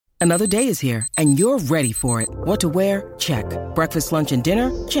Another day is here, and you're ready for it. What to wear? Check. Breakfast, lunch, and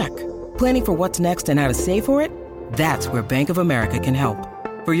dinner? Check. Planning for what's next and how to save for it? That's where Bank of America can help.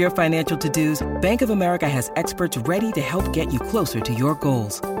 For your financial to-dos, Bank of America has experts ready to help get you closer to your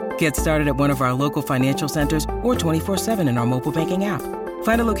goals. Get started at one of our local financial centers or 24/7 in our mobile banking app.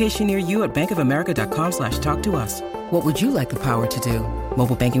 Find a location near you at bankofamerica.com/talktous. What would you like the power to do?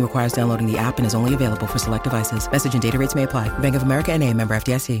 Mobile banking requires downloading the app and is only available for select devices. Message and data rates may apply. Bank of America N.A., member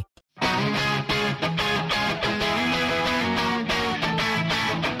FDIC.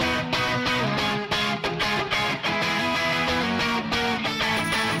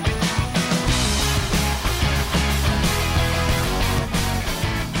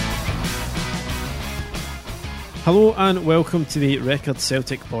 Hello and welcome to the Record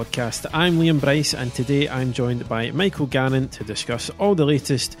Celtic podcast. I'm Liam Bryce and today I'm joined by Michael Gannon to discuss all the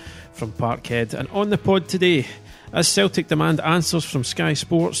latest from Parkhead. And on the pod today, as Celtic demand answers from Sky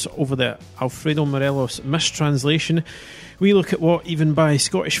Sports over the Alfredo Morelos mistranslation, we look at what, even by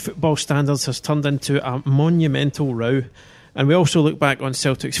Scottish football standards, has turned into a monumental row. And we also look back on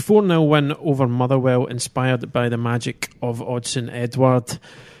Celtic's 4-0 win over Motherwell, inspired by the magic of Odsonne Edouard.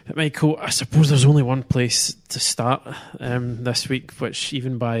 Michael, I suppose there's only one place to start this week, which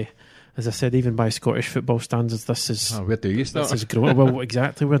even by, as I said, even by Scottish football standards, this is... where do you start? This is growing. Well,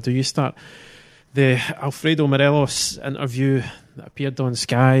 exactly, where do you start? The Alfredo Morelos interview that appeared on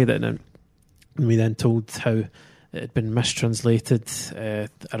Sky, and we then told how it had been mistranslated.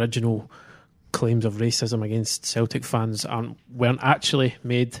 Original claims of racism against Celtic fans weren't actually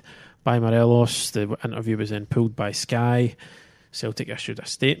made by Morelos. The interview was then pulled by Sky. Celtic issued a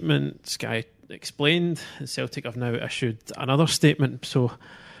statement, Sky explained, and Celtic have now issued another statement. So,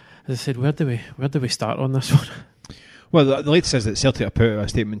 as I said, where do we start on this one? Well, the latest is that Celtic have put out a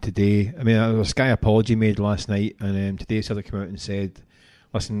statement today. I mean, there was a Sky apology made last night, and today Celtic came out and said,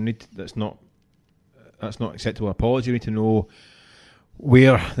 listen, that's not acceptable apology. We need to know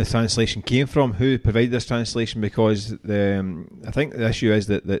where the translation came from, who provided this translation, because I think the issue is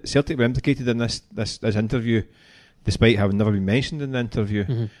that Celtic were implicated in this interview, despite having never been mentioned in the interview.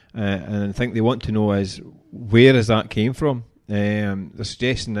 Mm-hmm. And I think they want to know is where has that came from. The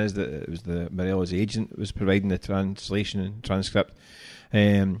suggestion is that it was the Morelos agent that was providing the translation and transcript.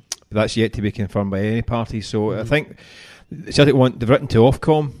 But that's yet to be confirmed by any party. So I think Celtic they've written to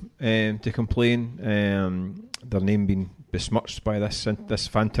Ofcom to complain. Their name being besmirched by this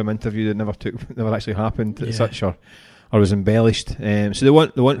phantom interview that never actually happened as such, or was embellished. So they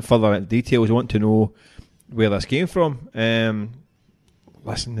want further details. They want to know where this came from.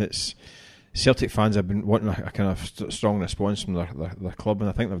 Listen, it's Celtic fans have been wanting a kind of strong response from their club, and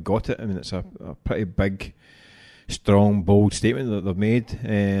I think they've got it. I mean, it's a pretty big, strong, bold statement that they've made,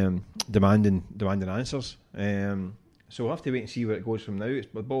 demanding answers. So we'll have to wait and see where it goes from now.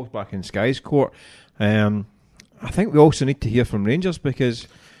 The ball's back in Sky's court. I think we also need to hear from Rangers, because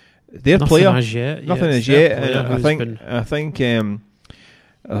their player, nothing as yet. I think.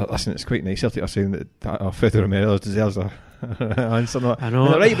 Listen, it's quite nice. Celtic are saying that Alfredo Morelos deserves an answer. I know,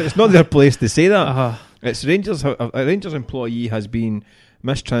 and right, but it's not their place to say that. It's Rangers. A Rangers employee has been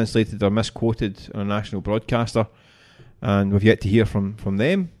mistranslated or misquoted on a national broadcaster, and we've yet to hear from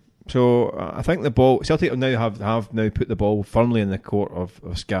them. So I think Celtic have now put the ball firmly in the court of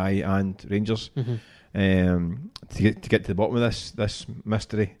Sky and Rangers, to get to the bottom of this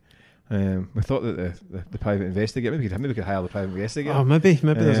mystery. We thought that the private investigator, maybe we could hire the private investigator. Oh, maybe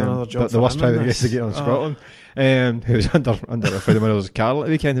there's another job. The worst private investigator in Scotland, who was under Alfredo Morelos' car at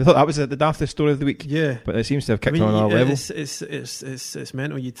the weekend. We thought that was the daftest story of the week. Yeah, but it seems to have kicked on another level. It's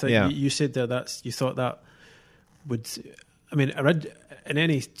mental. You'd think you said there you thought that would. I mean, in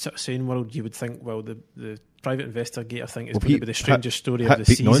any sort of sane world, you would think, well, the private investigator thing is going to be the strangest story of the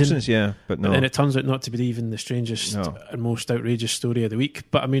season. Nonsense, but no. But then it turns out not to be even the strangest and most outrageous story of the week.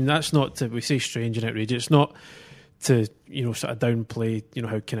 But I mean, that's not to, we say strange and outrageous, it's not to, sort of downplay,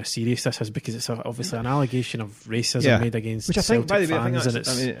 how kind of serious this is, because it's obviously an allegation of racism made against Celtic fans. Which I think, by the way,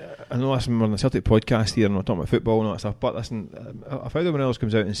 I know listen, we're on the Celtic podcast here and we're talking about football and all that stuff, but listen, if anyone else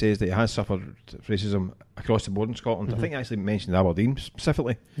comes out and says that he has suffered racism across the board in Scotland, I think he actually mentioned Aberdeen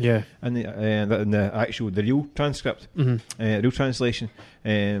specifically. Yeah. And the real transcript, real translation.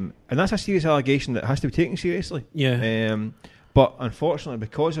 And that's a serious allegation that has to be taken seriously. Yeah. But unfortunately,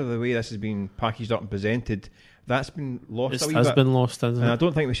 because of the way this has been packaged up and presented, that's been lost a wee bit. It has been lost, hasn't it? And I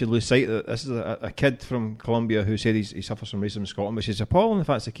don't think we should lose sight that this is a kid from Colombia who said he suffers from racism in Scotland, which is appalling if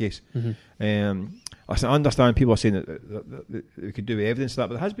that's the case. I understand people are saying that we could do evidence of that,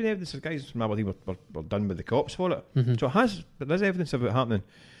 but there has been evidence that guys from Aberdeen were done with the cops for it. So there is evidence of it happening,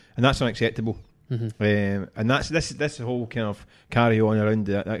 and that's unacceptable. And that's this whole kind of carry on around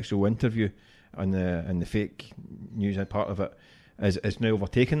the actual interview and the fake news and part of it is now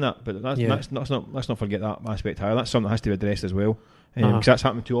overtaking that. But let's not forget that aspect either. That's something that has to be addressed as well, because that's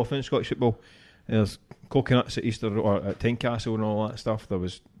happened too often in Scottish football. There's coconuts at Easter or at Tynecastle and all that stuff. There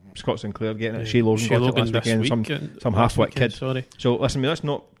was Scott Sinclair getting it. Shea Logan got it last weekend. Some half-wit kid. Sorry. So listen, let's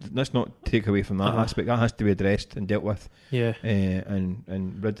not take away from that aspect. That has to be addressed and dealt with. Yeah.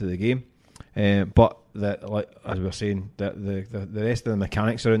 And rid to the game. But as we were saying, the rest of the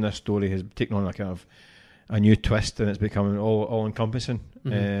mechanics around this story has taken on a kind of a new twist, and it's becoming all encompassing.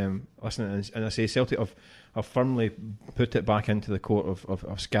 Listen, and I say Celtic have firmly put it back into the court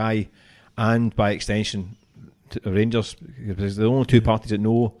of Sky, and by extension to Rangers, because they're the only two parties that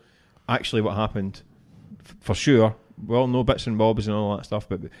know actually what happened for sure. Well, no bits and bobs and all that stuff,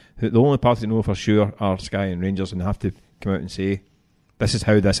 but the only parties that know for sure are Sky and Rangers, and they have to come out and say, this is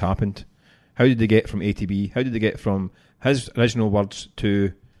how this happened. How did they get from A to B? How did they get from his original words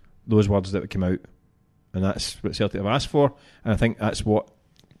to those words that came out? And that's what Celtic have asked for, and I think that's what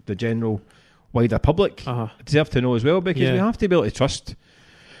the general wider public deserve to know as well, because we have to be able to trust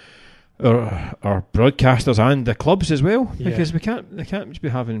our broadcasters and the clubs as well, because they can't just be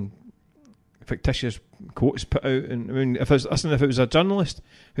having fictitious quotes put out. And I mean, if it was a journalist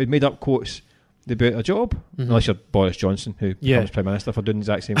who'd made up quotes, they'd be out of a job, unless you're Boris Johnson, who becomes Prime Minister for doing the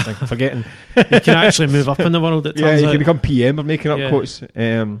exact same thing, forgetting you can actually move up in the world. It turns you out. can become PM of making up quotes.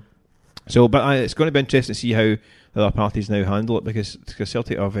 But it's going to be interesting to see how the other parties now handle it, because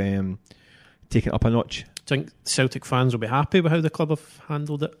Celtic have taken it up a notch. Do you think Celtic fans will be happy with how the club have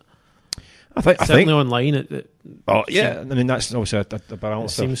handled it? I think certainly online. I mean, that's obviously a barometer. It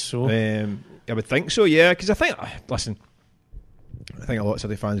seems so. I would think so, yeah, because I think a lot of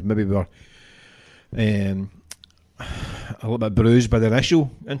Celtic fans maybe were a little bit bruised by the initial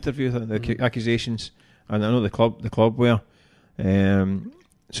interview, the accusations, and I know the club were.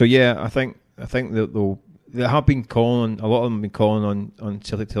 So yeah, I think that they have been calling, a lot of them have been calling on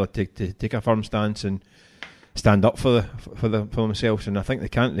Celtic to take a firm stance and stand up for themselves, and I think they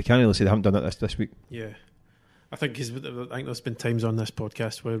can't really say they haven't done it this week. Yeah, I think there's been times on this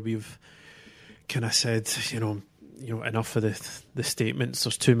podcast where we've kind of said, enough of the statements.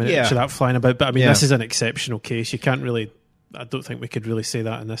 There's too many of that flying about, but I mean, this is an exceptional case. You can't really. I don't think we could really say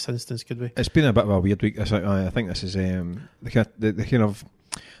that in this instance, could we? It's been a bit of a weird week. I think this is the kind of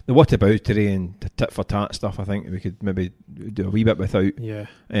the whataboutery and the tit for tat stuff. I think we could maybe do a wee bit without. Yeah,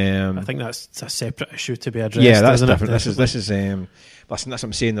 I think that's a separate issue to be addressed. Yeah, that's different. This is. Listen, that's what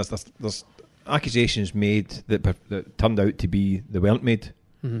I'm saying. There's accusations made that turned out to be they weren't made,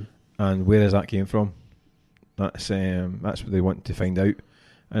 and where has that came from? That's what they want to find out,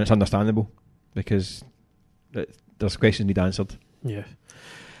 and it's understandable because there's questions need answered. Yeah.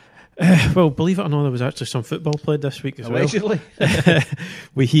 Well, believe it or not, there was actually some football played this week as Allegedly. Well.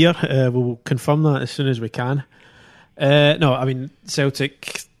 We hear. We'll confirm that as soon as we can. No, I mean,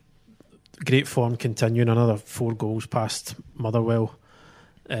 Celtic, great form continuing. Another 4 goals past Motherwell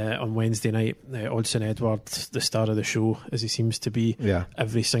on Wednesday night. Odsonne Edouard, the star of the show, as he seems to be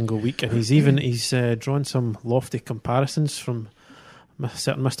every single week. And he's drawn some lofty comparisons from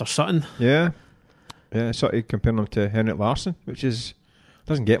certain Mr. Sutton. Yeah, sort of comparing him to Edouard and Larsson, which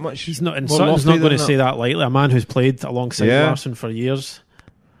doesn't get much. He's not, and Sutton's not going to say that lightly. A man who's played alongside Larsson for years.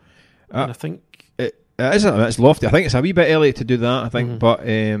 And I think it's lofty. I think it's a wee bit early to do that. I think, but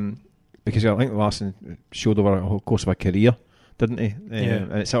because I think Larsson showed over a whole course of a career, didn't he?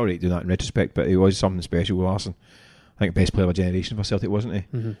 And it's alright doing that in retrospect, but he was something special with Larsson. I think best player of a generation for Celtic, wasn't he?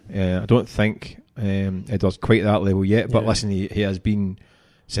 I don't think Edward's quite at that level yet, but listen, he has been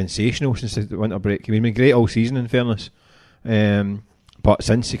sensational since the winter break. He's been great all season, in fairness. But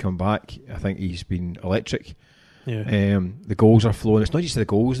since he come back, I think he's been electric. The goals are flowing. It's not just the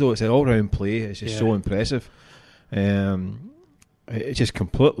goals though; it's an all-round play. It's just so impressive. It's just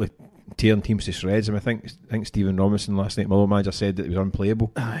completely tearing teams to shreds. I mean, I think Stephen Robinson last night, Motherwell manager, said that it was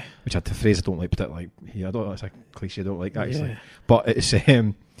unplayable. Which a phrase I don't like particularly. I don't. That's a cliche I don't like actually. But it's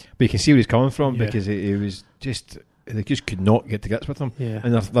but you can see where he's coming from because he was just. They just could not get to grips with him,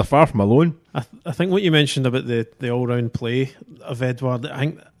 and they're far from alone. I think what you mentioned about the all-round play of Edouard, I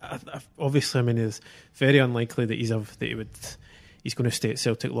think obviously, I mean, it's very unlikely that he's going to stay at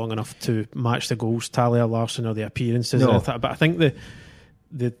Celtic long enough to match the goals tally of Larsson or the appearances. No. But I think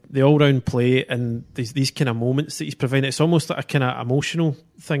the all-round play and these kind of moments that he's providing, it's almost like a kind of emotional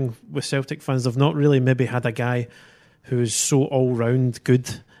thing with Celtic fans. They've not really maybe had a guy who's so all-round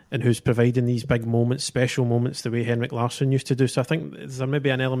good and who's providing these big moments, special moments, the way Henrik Larsson used to do. So I think there's maybe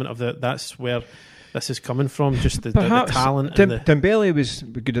an element of that's where this is coming from, just the talent. Dembele was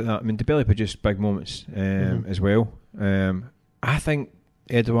good at that. I mean, Dembele produced big moments as well. I think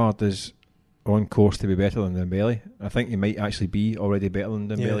Edouard is on course to be better than Dembele. I think he might actually be already better than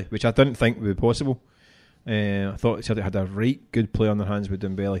Dembele, which I didn't think would be possible. I thought Celtic had a right good play on their hands with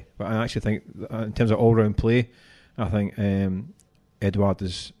Dembele, but I actually think in terms of all-round play, I think Edouard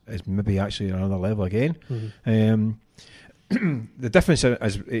is maybe actually on another level again. The difference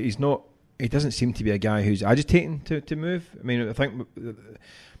is he doesn't seem to be a guy who's agitating to move. I mean, I think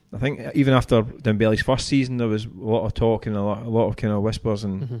even after Dembele's first season, there was a lot of talk and a lot of kind of whispers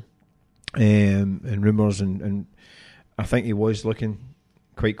and rumours, and I think he was looking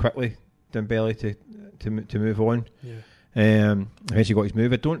quite quickly, Dembele, to move on. Eventually got his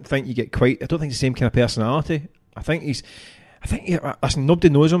move. I don't think the same kind of personality. Listen, nobody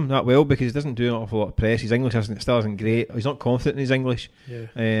knows him that well because he doesn't do an awful lot of press. His English still isn't great. He's not confident in his English. So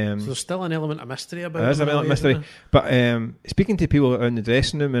there's still an element of mystery about him. There is an element of mystery. But speaking to people around the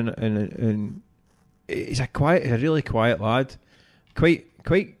dressing room, and he's a really quiet lad. Quite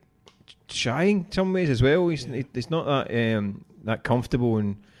shy in some ways as well. He's not that comfortable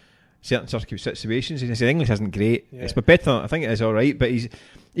in certain situations. His English isn't great. It's better. I think it is all right. But he's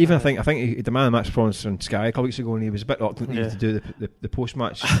even. I think he demanded match performance on Sky a couple of weeks ago, and he was a bit reluctant to do the post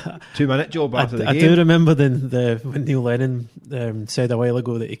match 2-minute job after the game. I do remember when Neil Lennon said a while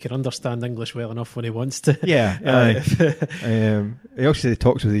ago that he can understand English well enough when he wants to. He also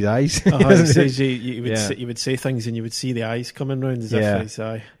talks with his eyes. You would say things and you would see the eyes coming round as if his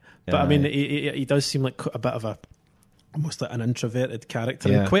eye. But I mean, he does seem like a bit of almost like an introverted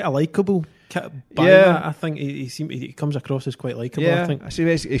character, and quite a likeable. I think he comes across as quite likeable. I think. I see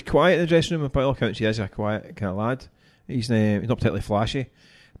he's quiet in the dressing room. By all accounts, he is a quiet kind of lad. He's not particularly flashy,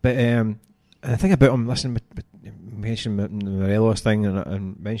 but the thing about him, listen, mention the Morelos thing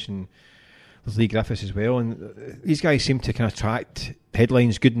and mention Lee Griffiths as well, and these guys seem to kind of attract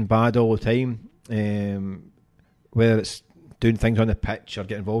headlines, good and bad, all the time. Whether it's doing things on the pitch or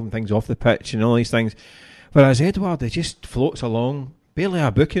getting involved in things off the pitch and all these things. Whereas Edouard, he just floats along, barely a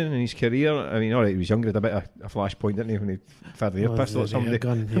booking in his career. I mean, all right, he was younger, had a bit of a flashpoint, didn't he, when he fired the air pistol at somebody.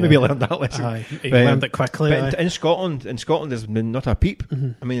 Maybe he learned that lesson. He learned it quickly. But in Scotland, there's been not a peep.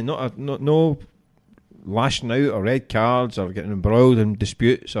 I mean, no lashing out or red cards or getting embroiled in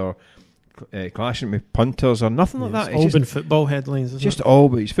disputes or clashing with punters or nothing like that. It's all been football headlines, isn't it? Just all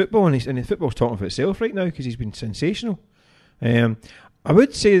but his football, and his football's talking for itself right now because he's been sensational. I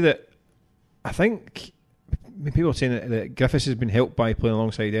would say that I think people are saying that Griffiths has been helped by playing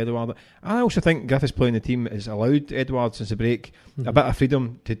alongside Edouard, but I also think Griffiths playing the team has allowed Edouard since the break a bit of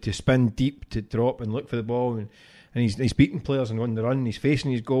freedom to spin deep, to drop and look for the ball, and he's beating players and on the run. He's facing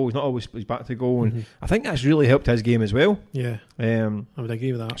his goal. He's not always back to goal, and I think that's really helped his game as well. I would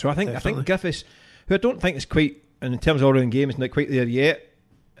agree with that. So I think Griffiths, who I don't think is quite, in terms of all-round game, is not quite there yet.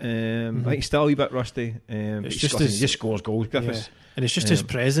 I think he's still a wee bit rusty. He just scores goals, Griffiths. And it's just his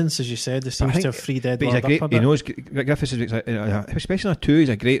presence, as you said, that seems to have freed Edouard up a bit. He knows Griffiths is, especially on a 2, he's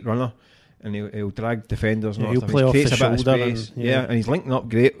a great runner, and he'll drag defenders and all he'll that play stuff. off the shoulder. And he's linking up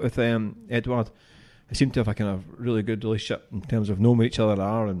great with Edouard. They seem to have a kind of really good relationship in terms of knowing where each other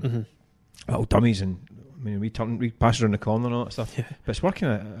are and little dummies, and I mean we pass around the corner and all that stuff. But it's working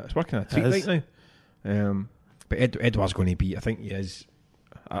a treat right now. But Edouard's going to be, I think he is.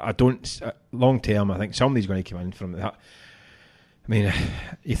 I don't long term. I think somebody's going to come in from that. I mean,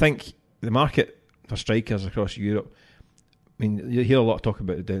 you think the market for strikers across Europe. I mean, you hear a lot of talk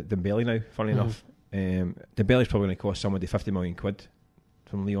about Dembele now. Funny enough, Dembele's probably going to cost somebody 50 million quid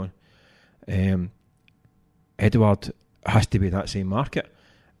from Lyon. Edouard has to be that same market,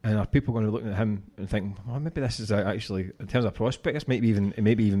 and are people going to be looking at him and think, well, maybe this is actually, in terms of prospect, this might be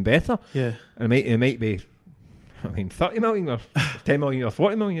even better. Yeah, and it might be. I mean, 30 million or 10 million or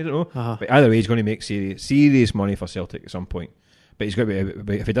 40 million, I don't know. But either way, he's going to make serious money for Celtic at some point. But he's going to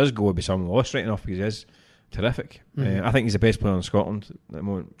be, if he does go, it'll be some loss right enough because he is terrific. I think he's the best player in Scotland at the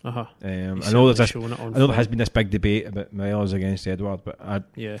moment. I know there has been this big debate about Morelos against Edouard, but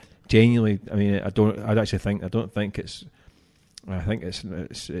genuinely, I mean, I don't think it's. I think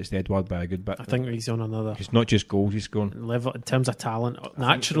it's Edouard by a good bit. I think he's on another. It's not just goals he's scoring. Level in terms of talent,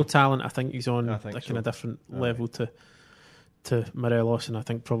 natural talent. I think he's on kind of different level to Morelos, and I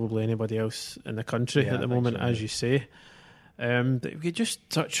think probably anybody else in the country at the moment, as you say. We could just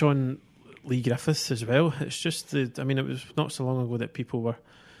touch on Lee Griffiths as well. It's just it was not so long ago that people were,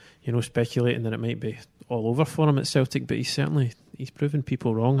 speculating that it might be all over for him at Celtic, but he's proven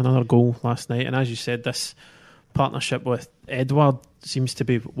people wrong. Another goal last night, and as you said, this partnership with Edouard seems to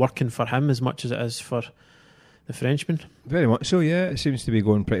be working for him as much as it is for the Frenchman. Very much so, yeah. It seems to be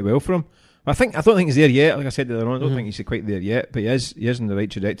going pretty well for him. I don't think he's there yet. Like I said the other on, I don't think he's quite there yet. But he is in the right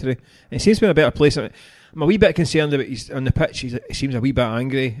trajectory. And he seems to be in a better place. I'm a wee bit concerned about he's on the pitch. He seems a wee bit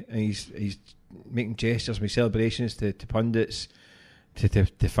angry, and he's making gestures with celebrations to pundits, to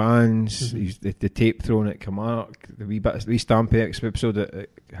fans. He's the tape thrown at Camargue, the wee Stampy episode at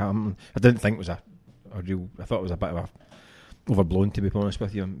Hamilton. I didn't think was a real. I thought it was a bit of a overblown, to be honest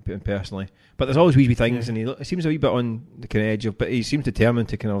with you, personally. But there's always wee things, and he seems a wee bit on the kind of edge of. But he seems determined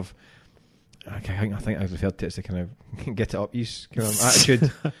to kind of. I think I referred to it as the kind of get it up use kind of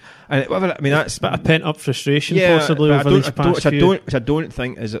attitude, and whatever. I mean, that's a bit of pent up frustration, possibly over these past few. Which I don't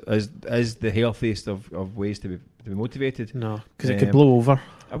think is the healthiest of ways to be motivated. No, because it could blow over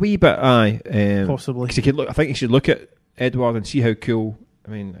a wee bit. Possibly. Because I think you should look at Edouard and see how cool.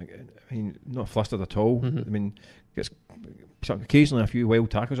 I mean, not flustered at all. I mean, gets occasionally a few wild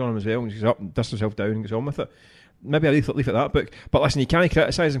tackles on him as well, and he's up and dusts himself down and gets on with it. Maybe I leave at that book, but listen, you can't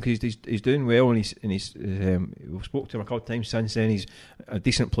criticise him because he's doing well, and he's we've spoke to him a couple of times since then. He's a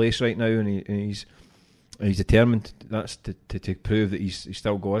decent place right now, and he's determined. That's to prove that he's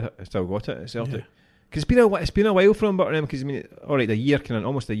still got it at Celtic. Because it's been a while for him, but because I mean, all right,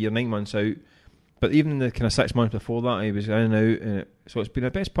 almost a year, 9 months out. But even in the kind of 6 months before that, he was in and out. So it's been the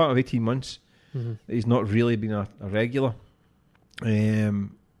best part of 18 months. He's not really been a regular,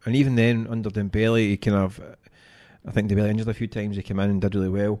 and even then under Dembele, he kind of. I think Dembele injured a few times. He came in and did really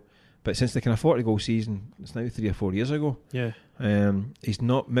well, but since the kind of 40-goal season, it's now 3 or 4 years ago. Yeah, he's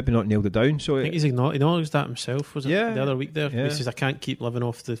not nailed it down. So I think he acknowledged that himself. Was it the other week there? Yeah. He says I can't keep living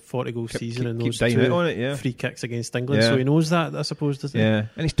off the 40-goal season and those two free kicks against England. So he knows that, I suppose, doesn't he? Yeah,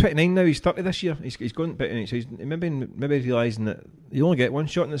 and he's 29 now. He's 30 this year. He's going, but so he's maybe realising that you only get one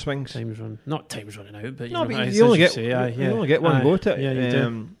shot in the swings. Time's running out, but you only get one go at it. Yeah, you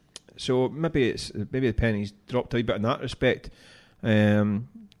do. So maybe the penny's dropped a wee bit in that respect, and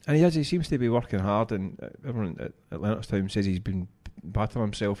he seems to be working hard. And everyone at Lennoxtown says he's been battering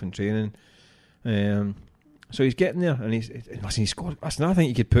himself in training, so he's getting there. And he scored. That's another thing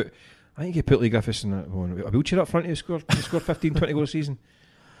you could put. I think you could put Lee Griffiths in a wheelchair up front. He scored 15, 20 goals a season.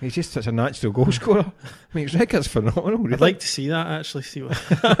 He's just such a natural goal scorer. I mean, his record's phenomenal. Really. I'd like to see that actually. See what.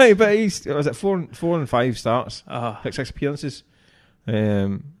 But was it 4 and 5 starts, 6 appearances.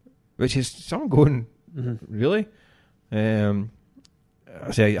 Which is some going really. I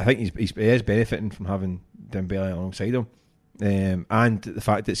think he is benefiting from having Dembele alongside him, and the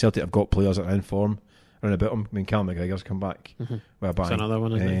fact that Celtic have got players that are in form around about him. I mean, Cal McGregor's come back. That's another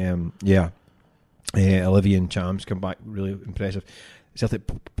one, isn't it? Olivier and Cham's come back, really impressive. Celtic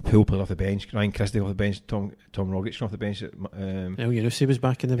pull players off the bench. Ryan Christie off the bench. Tom Rogic off the bench. El Yunusi was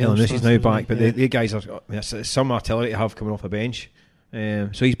back in the bench. El Yunusi's now back, but the guys are some artillery to have coming off the bench.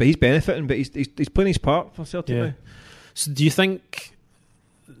 So he's benefiting, but he's playing his part for Celtic now. So do you think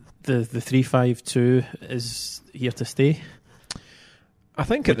the 3-5-2 is here to stay? I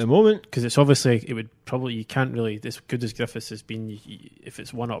think at the moment, because it's obviously you can't really, as good as Griffiths has been, if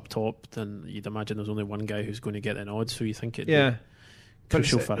it's one up top, then you'd imagine there's only one guy who's going to get an odd. So you think it'd be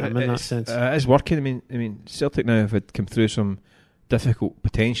crucial for him in that sense. It is working. I mean, Celtic now have come through some difficult,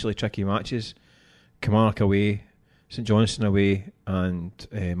 potentially tricky matches. Camargue away, St Johnstone away, and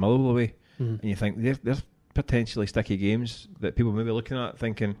Motherwell away, and you think they're potentially sticky games that people may be looking at,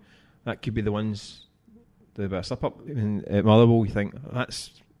 thinking that could be the ones that a bit of slip up. I mean, at Motherwell, you think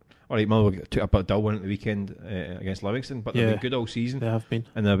that's all right. Motherwell took a bit of dull one at the weekend against Livingston, but they've been good all season. They have been,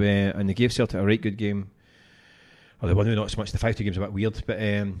 and they gave Celtic a right good game. Well, they won not so much. The 5-2 game's a bit weird, but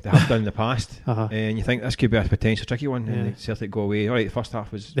they have done in the past. And you think this could be a potential tricky one. And Celtic go away. All right, the first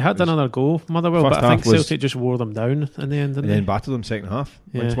half was... They had another goal, Motherwell, but I think Celtic just wore them down in the end, didn't they? And then battled them second half.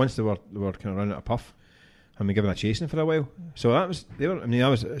 Once they were kind of running out of puff and been given a chasing for a while. So that was... that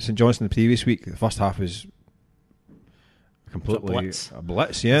was St Johnstone the previous week. The first half was completely... A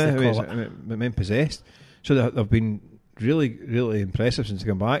blitz, men possessed. So they've been really, really impressive since they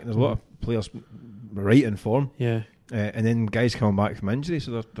come back. There's a lot of players right in form. Yeah. And then guys coming back from injury,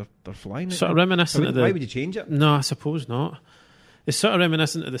 so they're flying. Sort of reminiscent of the... Why would you change it? No, I suppose not. It's sort of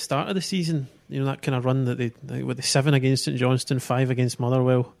reminiscent of the start of the season. You know, that kind of run that they with the 7 against St Johnstone, 5 against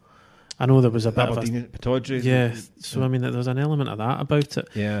Motherwell. I know there was a bit of a... Pataudry. Yeah, so I mean, there was an element of that about it.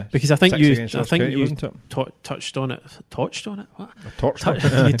 Yeah. Because I think you touched on it. Touched on it? What? You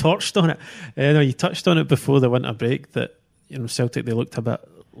touched on it. No, you touched on it before the winter break that, you know, Celtic, they looked a bit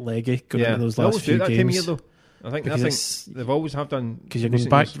leggy going into those last few games. I think they've always have done, because you're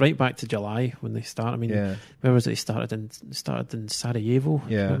going right back to July when they start. I mean, where was it? They started in Sarajevo.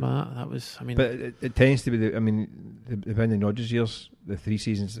 Yeah, that was. I mean, but it tends to be the Brendan Rodgers years, the 3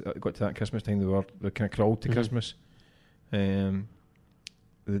 seasons that got to that Christmas time, they kind of crawled to Christmas.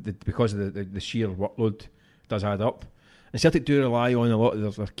 because of the sheer workload does add up. And Celtic do rely on a lot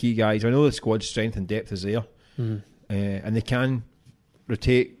of their key guys. I know the squad strength and depth is there, and they can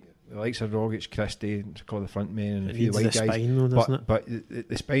rotate the likes of Rogic, Christie, call the front men, and a few white guys. Spine, though, but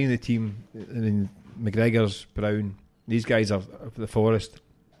the spine of the team, I mean, McGregor's, Brown, these guys are for the Forest.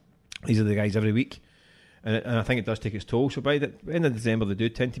 These are the guys every week, and I think it does take its toll. So by the end of December, they do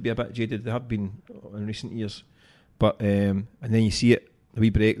tend to be a bit jaded. They have been in recent years, but and then you see it. The wee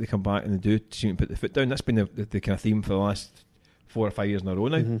break, they come back and they do seem to put the foot down. That's been the kind of theme for the last 4 or 5 years in a row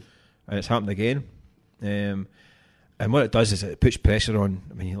now, and it's happened again. And what it does is it puts pressure on.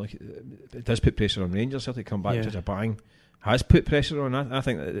 I mean, it does put pressure on Rangers. Celtic come back with such a bang, has put pressure on. I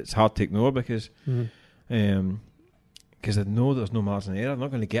think that it's hard to ignore because they know there's no margin of error. They're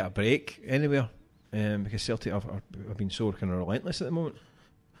not going to get a break anywhere because Celtic have been so kind of relentless at the moment.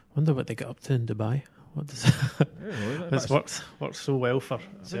 Wonder what they get up to in Dubai. What does it's worked so well for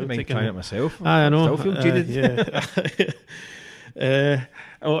Celtic. I'm trying it myself. I know. Still feel jaded.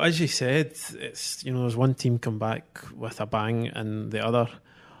 Well, as you said, it's there's one team come back with a bang and the other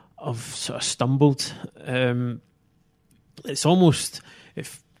have sort of stumbled. It's almost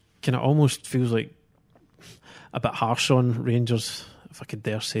almost feels like a bit harsh on Rangers, if I could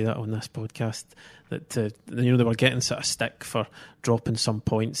dare say that on this podcast, that they were getting sort of stick for dropping some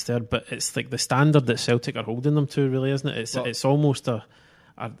points there, but it's like the standard that Celtic are holding them to, really, isn't it? It's almost a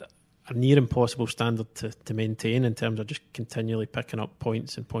near impossible standard to maintain in terms of just continually picking up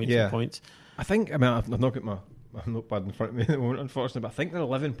points and points and points. I think, I've not got my notepad in front of me at the moment, unfortunately, but I think they're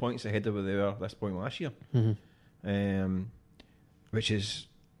 11 points ahead of where they were at this point last year, which is,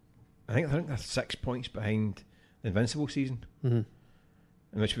 I think they're 6 points behind the Invincible season.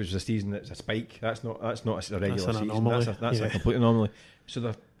 Which was a season that's a spike. That's not a regular season. Anomaly. That's a complete anomaly.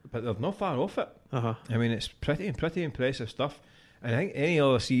 So but they're not far off it. I mean, it's pretty impressive stuff. And I think any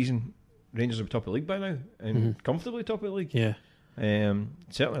other season, Rangers will be top of the league by now, and comfortably top of the league. Yeah.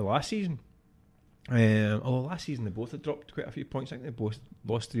 Certainly last season. Although last season they both had dropped quite a few points. I think they both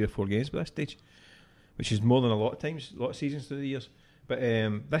lost 3 or 4 games by this stage, which is more than a lot of seasons through the years. But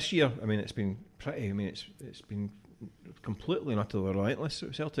this year, I mean, it's been pretty. I mean, it's been completely and utterly relentless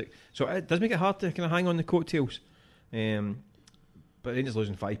at Celtic. So it does make it hard to kind of hang on the coattails. But Rangers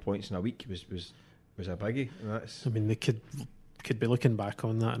losing 5 points in a week was a biggie. And that's, I mean, they could be looking back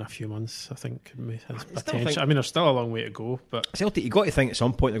on that in a few months. I think has potential. I mean, there's still a long way to go. But Celtic, you've got to think at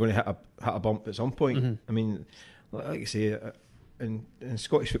some point they're going to hit a bump at some point. I mean, like you say, in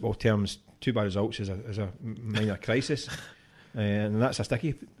Scottish football terms, 2 bad results is a minor crisis, and that's a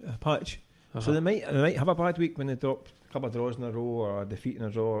sticky patch. So they might have a bad week when they drop a couple of draws in a row or a defeat in a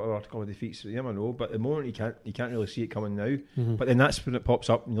draw or a couple of defeats. You never know. But at the moment you can't really see it coming now. But then that's when it pops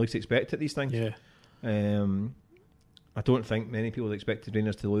up and you least expect it. These things. Yeah. I don't think many people expected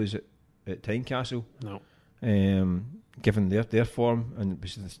Rangers to lose at Tynecastle. No. Given their form, and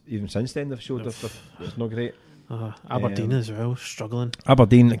even since then they've showed it's not great. Aberdeen as well, struggling.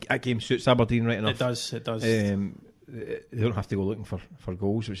 Aberdeen, that game suits Aberdeen right enough. It does. They don't have to go looking for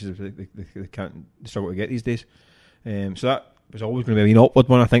goals, which is they can't struggle to get these days. So that was always going to be an awkward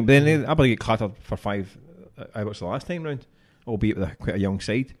one, I think. But then Aberdeen get clattered for 5 hours the last time round, albeit with quite a young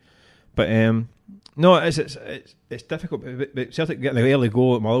side. But no, it's difficult. But Celtic getting an early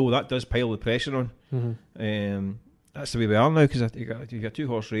goal at Motherwell, that does pile the pressure on. That's the way we are now, because you got a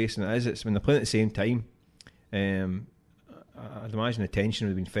 2-horse race, and it's when they're playing at the same time. I'd imagine the tension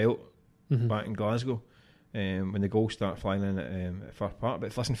would have been felt back in Glasgow. When the goals start flying in at Fir Park.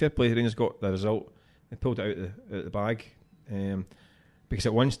 But listen, fair play, the Rangers got the result. They pulled it out the bag. Because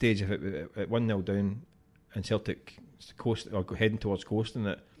at one stage, if it at 1-0 down and Celtic heading towards coasting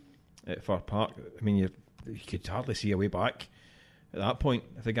at Fir Park, I mean, you could hardly see a way back at that point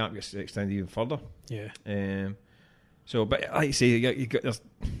if the gap gets extended even further. Yeah. So, but like you say, you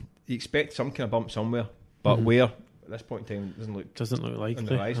expect some kind of bump somewhere, but where at this point in time doesn't look likely. On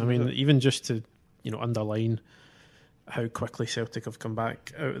the horizon, I mean, even just to underline how quickly Celtic have come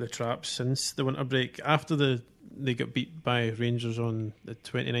back out of the trap since the winter break. After they got beat by Rangers on the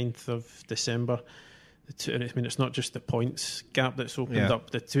 29th of December, I mean, it's not just the points gap that's opened up.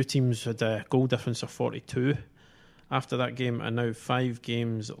 The two teams had a goal difference of 42 after that game, and now 5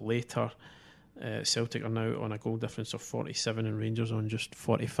 games later, Celtic are now on a goal difference of 47 and Rangers on just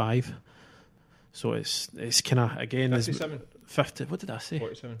 45. So it's kind of, again, 50. What did I say?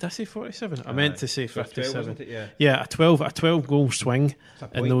 47. Did I say 47? I meant to say 57. 12, yeah, a 12 goal swing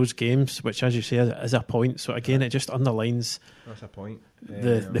in those games, which, as you say, is a point. So again, it just underlines that's a point.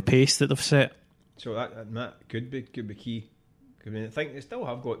 The pace that they've set. So that could be key. I mean, I think they still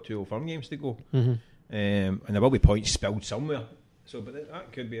have got 2 Old Firm games to go, and there will be points spilled somewhere. So, but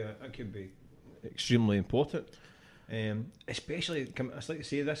that could be extremely important. Especially, I'd like to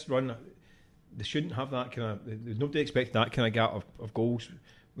say this run, they shouldn't have that kind of. Nobody expects that kind of gap of goals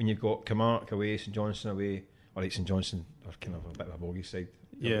when you've got Camargue away, St Johnstone away. All right, St Johnstone are kind of a bit of a bogey side.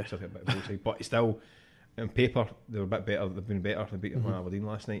 Yeah, a bit of a bogey side, but still, on paper, they were a bit better. They've been better. They beat Aberdeen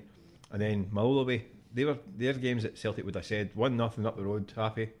last night, and then Millwall away. Their games at Celtic would have said 1-0 up the road,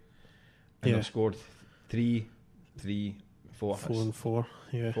 happy, and they've scored 3, 3, 4. 4 and 4.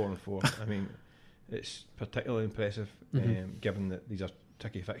 Yeah, 4 and 4. I mean, it's particularly impressive, given that these are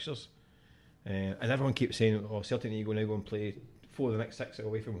tricky fixtures. And everyone keeps saying, "Oh, Celtic need to go and play 4 of the next 6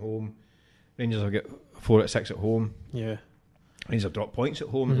 away from home. Rangers will get 4 out of 6 at home. Yeah, Rangers have dropped points at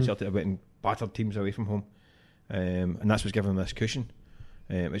home, and Celtic have went and battered teams away from home, and that's what's given them this cushion,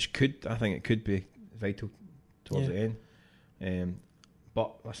 which I think it could be vital towards the end.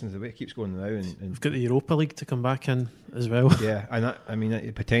 But listen, the way it keeps going now, and we've got the Europa League to come back in as well. Yeah, and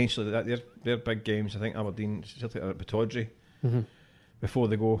that potentially they're big games. I think Aberdeen, Celtic are at Pittodrie before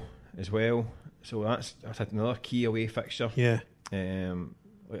they go as well. So that's another key away fixture. Yeah.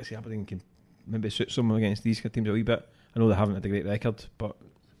 Like I say, Aberdeen can maybe suit someone against these teams a wee bit. I know they haven't had a great record, but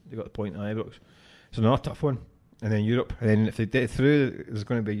they got the point at Ibrox. So another tough one. And then Europe. And then if they get through, there's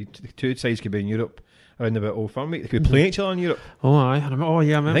going to be 2 sides could be in Europe around about Old Firm week. They could play each other in Europe. Oh, aye. I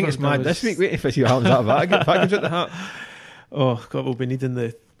remember. I think it's mad this week. Wait if I see what happens out of that. If that comes out the hat. Oh God, we'll be needing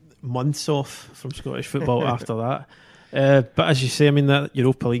the months off from Scottish football after that. But as you say, I mean, that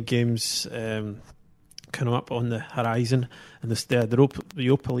Europa League games kind of up on the horizon, and the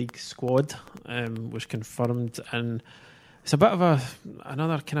Europa League squad was confirmed, and it's a bit of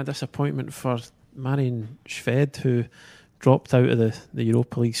another kind of disappointment for Marian Shved, who dropped out of the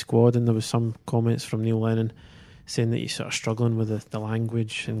Europa League squad, and there was some comments from Neil Lennon saying that he's sort of struggling with the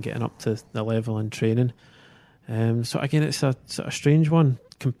language and getting up to the level in training. So again, it's a sort of strange one.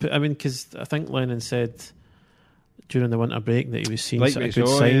 I mean, because I think Lennon said during the winter break that he was seeing sort of good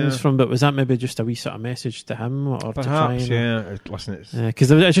signs from, but was that maybe just a wee sort of message to him, or perhaps, to try and, listen,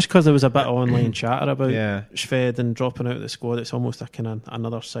 because it's just because there was a bit of online chatter about Shved and dropping out of the squad. It's almost a kind of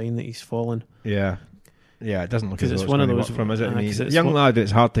another sign that he's fallen. Yeah, it doesn't look as though it's it's one of going those to work for him, is it? I mean, he's a it's young lad.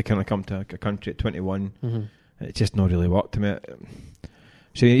 It's hard to kind of come to a country at 21. It's just not really worked to me.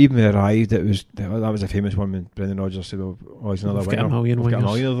 So even when he arrived, that was a famous one when Brendan Rodgers said, "Oh, he's another winner. We've got a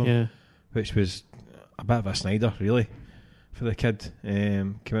million of them," which was a bit of a Snyder, really, for the kid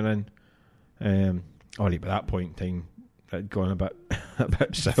coming in. Alright, by that point in time, it had gone a bit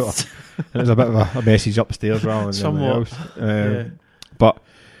sour. It was a bit of a message upstairs rather than anything else. But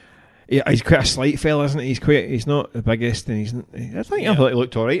he's quite a slight fella, isn't he? He's not the biggest, and I think I thought he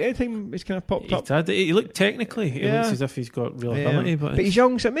looked alright. Anything he's kind of popped up. He looked technically. He looks as if he's got real ability, but he's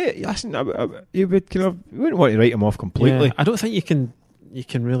young. So mate, listen, you wouldn't want to write him off completely. Yeah, I don't think you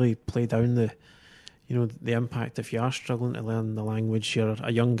can really play down the impact if you are struggling to learn the language. You're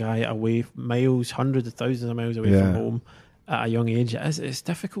a young guy away miles, hundreds of thousands of miles away from home at a young age. It's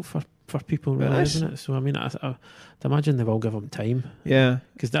difficult for people, really, isn't it? So I mean, I'd imagine they've all give him time. Yeah,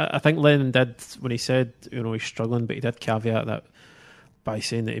 because I think Lennon did when he said he's struggling, but he did caveat that by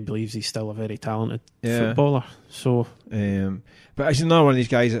saying that he believes he's still a very talented footballer. So, but he's another one of these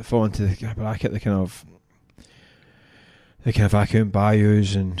guys that fall into the bracket, the kind of vacuum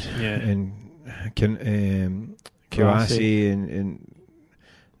bayous and Kouassi and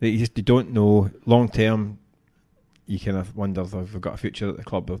you don't know long term. You kind of wonder if they've got a future at the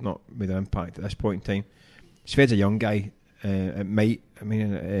club. They've not made an impact at this point in time. Sved's a young guy. He might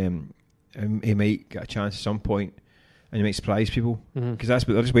get a chance at some point, and he might surprise people because that's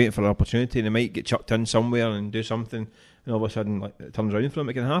what they're just waiting for an opportunity, and they might get chucked in somewhere and do something, and all of a sudden it turns around for him.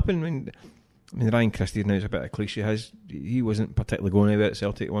 It can happen. I mean, Ryan Christie now is a bit of a cliche. He wasn't particularly going anywhere at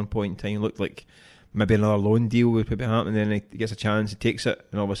Celtic at one point in time. He looked like maybe another loan deal would probably happen, and then he gets a chance, he takes it,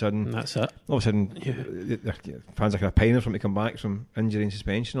 and all of a sudden that's it. All of a sudden fans are kind of pining for him to come back from injury and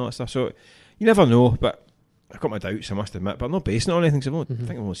suspension and all that stuff. So you never know, but I've got my doubts, I must admit, but I'm not basing it on anything, so I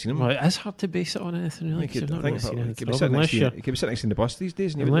think I've only seen him. Well, it is hard to base it on anything, really, because I've not really seen anything. He could be sitting next to the bus these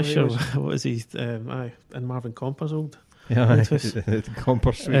days, and unless you're what is he in Marvin Comper's old the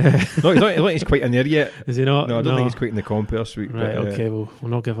Comper suite. No, I don't think he's quite in there yet. Is he not? No, I don't think he's quite in the Comper suite. Right, but, okay, we'll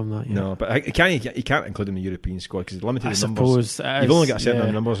not give him that yet. No, but he can't include him in the European squad because he's limited I in suppose numbers. You've only got a certain number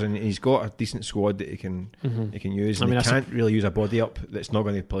of numbers, and he's got a decent squad that he can use, and he can't really use a body up that's not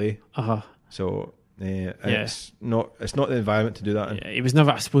going to play. So it's not the environment to do that in. Yeah, he was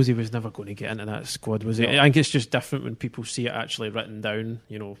never. I suppose he was never going to get into that squad, was he? I think it's just different when people see it actually written down.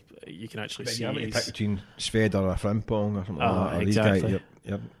 You can actually see. You have to pick between Sved or a Frimpong or something like that. Or exactly.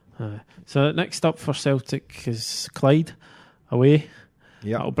 These guys, So next up for Celtic is Clyde, away.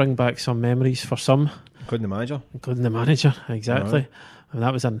 Yeah. That'll bring back some memories for some. Including the manager. Exactly. Right. And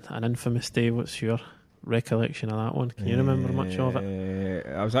that was an infamous day. What's your recollection of that one? Can you remember much of it?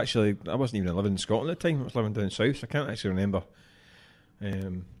 I wasn't even living in Scotland at the time. I was living down south, so I can't actually remember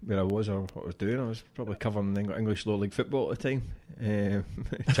where I was or what I was doing. I was probably covering English lower league football at the time,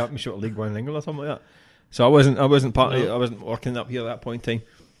 Championship League One in England or something like that. So I wasn't part of it. I wasn't working up here at that point in time.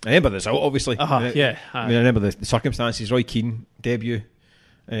 I remember the result, obviously. Yeah. I remember the circumstances. Roy Keane debut.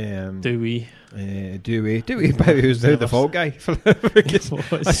 Dewey, who's now the fault guy.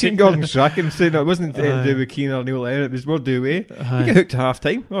 I seen Gordon Strachan saying it wasn't Dewey Keane or Neil Lennon, it was more Dewey. He got hooked to half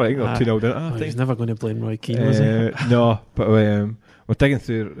time. Alright, got 2-0 down at half time. He's never going to blame Roy Keane, was he? No, but we're digging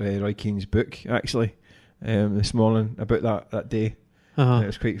through Roy Keane's book actually this morning about that day. It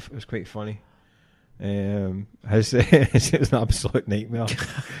was quite funny. It was an absolute nightmare.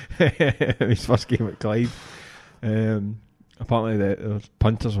 His first game at Clyde. Apparently the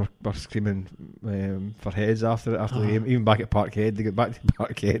punters were screaming for heads after the game. Even back at Parkhead, they got back to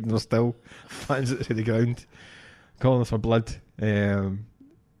Parkhead and they're still fans to the ground calling for blood.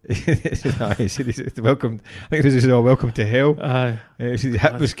 He said welcome. I think this is all welcome to hell. The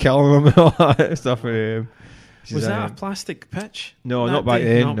hip was killing him and all that stuff. Was that a plastic pitch? No, not back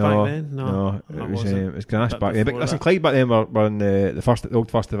then. No, it was grass back then. But listen, Clyde back then were in the old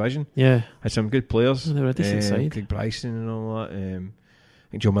first division. Yeah, had some good players. They were a decent side. Craig Bryson and all that. I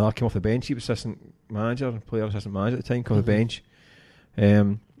think Joe Miller came off the bench. He was assistant manager at the time. Came off the bench.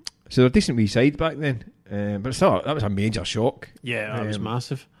 So they're a decent wee side back then. But still, that was a major shock. Yeah, that was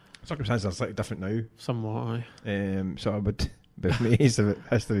massive. Circumstances are slightly different now. Somewhat, aye. So I would be amazed if it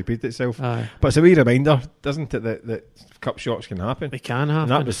has to repeat itself. Aye. But it's a wee reminder, doesn't it, that cup shots can happen. They can happen.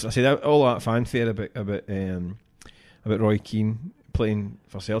 And that was, I said, all that fanfare about Roy Keane playing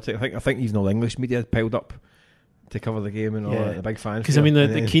for Celtic. I think even all English media had piled up to cover the game and all that, the big fanfare. Because I mean,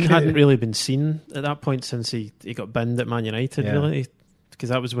 the Keane hadn't really been seen at that point since he got binned at Man United, really. Because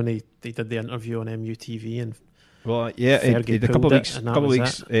that was when he did the interview on MUTV and. Well, yeah, he did a couple of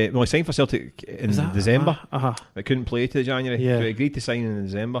weeks. He signed for Celtic in December. But couldn't play till January. Yeah. So he agreed to sign in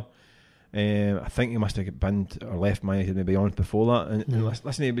December. I think he must have got binned or left Man United maybe on before that. And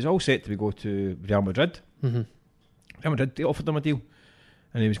listen, he was all set to go to Real Madrid. Real Madrid offered him a deal,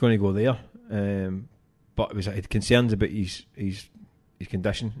 and he was going to go there. But he had concerns about his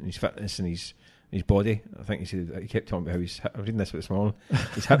condition and his fitness and his body. I think he kept talking about how his hip, I was reading this this morning.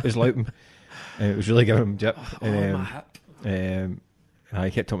 His hip was louping. It was really giving him jip. My hip.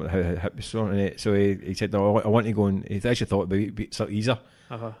 He kept talking about how his hip was sore. And so he said, "No, I want to go." And he actually thought it would be sort of easier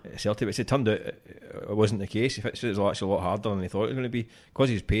at Celtic, but it turned out it wasn't the case. He said it was actually a lot harder than he thought it was going to be because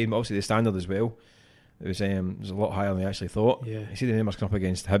he was paying. But obviously the standard as well. It was a lot higher than he actually thought. Yeah. He said the numbers come up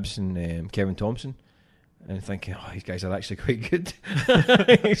against Hibs and Kevin Thompson. And thinking, these guys are actually quite good.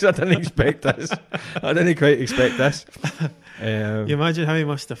 So I didn't expect this. I didn't quite expect this. You imagine how he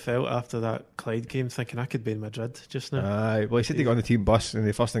must have felt after that Clyde game, thinking I could be in Madrid just now. Well, he said he got on the team bus, and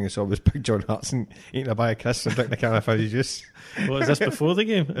the first thing he saw was Big John Hartson eating a bag of crisps and drinking a can of fizzy juice. What, is this before the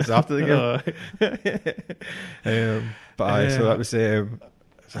game? It's after the game. So that was.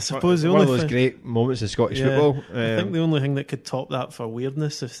 I suppose one of those great moments of Scottish football. I think the only thing that could top that for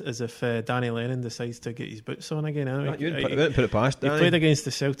weirdness is if Danny Lennon decides to get his boots on again. You didn't put it past Danny. He played against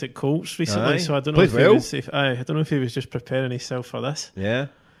the Celtic Colts recently, so I don't know I don't know if he was just preparing himself for this. Yeah,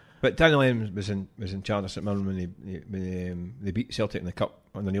 but Danny Lennon was in charge of St Mirren when they beat Celtic in the cup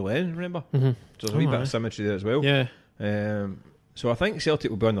under Neil Lennon. Remember, so there's a wee bit of symmetry there as well. Yeah. So I think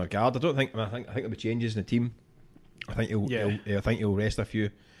Celtic will be on their guard. I think there'll be changes in the team. I think he'll rest a few.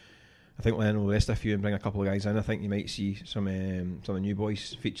 I think Lennon will rest a few and bring a couple of guys in. I think you might see some of the new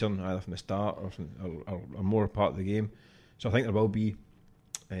boys featuring either from the start or more part of the game. So I think there will be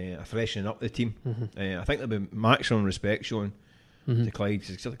a freshening up the team. I think there'll be maximum respect shown to Clyde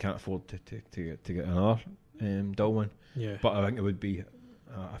because he still can't afford to get another dull one. Yeah. But I think there would be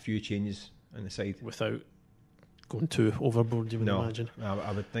a few changes in the side without going too overboard. You would imagine.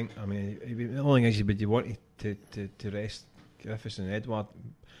 I would think. I mean, the only thing is, you want to rest Griffiths and Edouard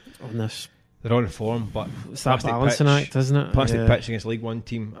on this. They're on form, but it's that balancing act, isn't it? Plastic pitch against League One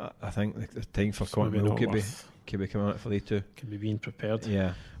team. I think the time for continuity could be coming out for they two. Could be being prepared.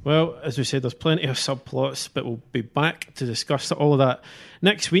 Yeah. Well, as we said, there's plenty of subplots, but we'll be back to discuss all of that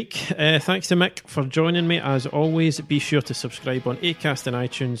next week. Thanks to Mick for joining me. As always, be sure to subscribe on Acast and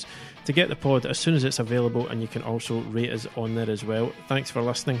iTunes to get the pod as soon as it's available, and you can also rate us on there as well. Thanks for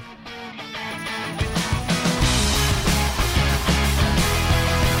listening.